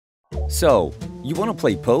So, you want to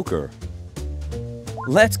play poker?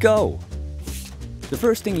 Let's go! The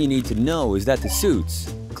first thing you need to know is that the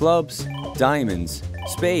suits, clubs, diamonds,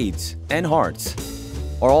 spades, and hearts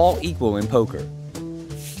are all equal in poker.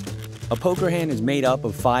 A poker hand is made up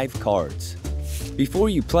of 5 cards. Before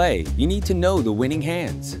you play, you need to know the winning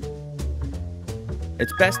hands.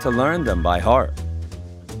 It's best to learn them by heart.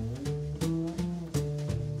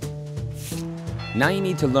 Now you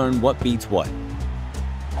need to learn what beats what.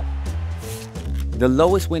 The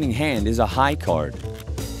lowest winning hand is a high card.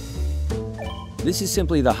 This is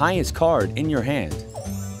simply the highest card in your hand.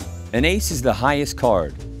 An ace is the highest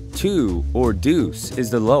card. 2 or deuce is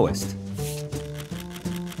the lowest.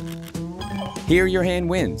 Here your hand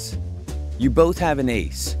wins. You both have an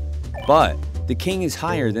ace, but the king is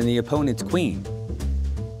higher than the opponent's queen.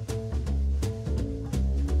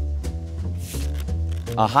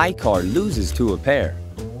 A high card loses to a pair.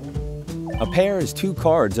 A pair is 2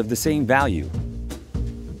 cards of the same value.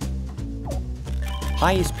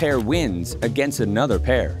 Highest pair wins against another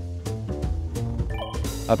pair.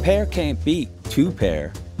 A pair can't beat 2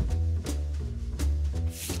 pair.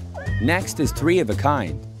 Next is 3 of a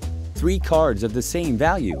kind, 3 cards of the same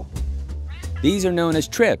value. These are known as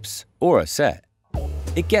trips or a set.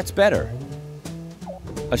 It gets better.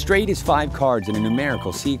 A straight is 5 cards in a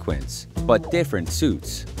numerical sequence, but different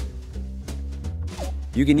suits.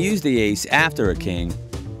 You can use the ace after a king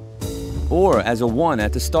or as a 1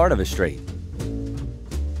 at the start of a straight.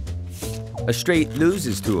 A straight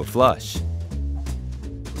loses to a flush.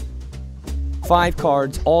 5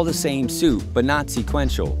 cards, all the same suit, but not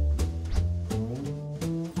sequential.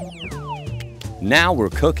 Now we're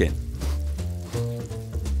cooking.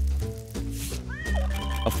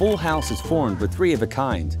 A full house is formed with 3 of a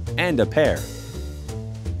kind and a pair.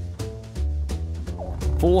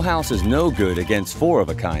 Full house is no good against 4 of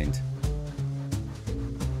a kind.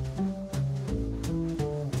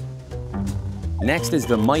 Next is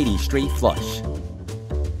the mighty straight flush.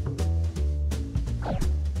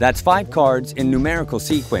 That's 5 cards in numerical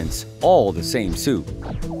sequence, all the same suit.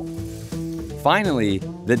 Finally,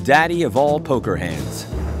 the daddy of all poker hands,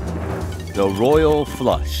 the royal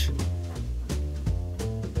flush.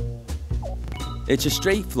 It's a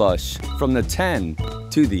straight flush from the 10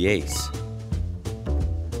 to the ace.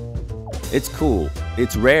 It's cool,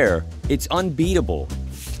 it's rare, it's unbeatable.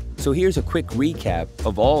 So here's a quick recap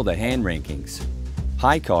of all the hand rankings.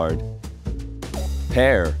 High card,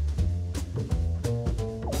 pair,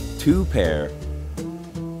 2 pair,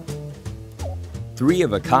 3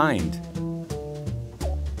 of a kind,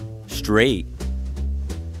 straight,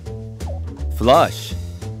 flush,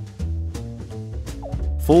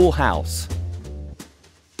 full house,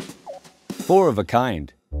 4 of a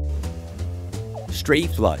kind, straight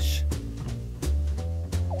flush,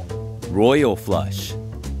 royal flush.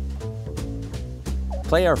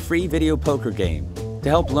 Play our free video poker game to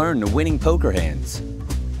help learn the winning poker hands.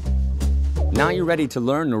 Now you're ready to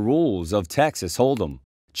learn the rules of Texas Hold'em.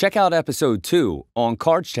 Check out episode 2 on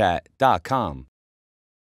cardchat.com.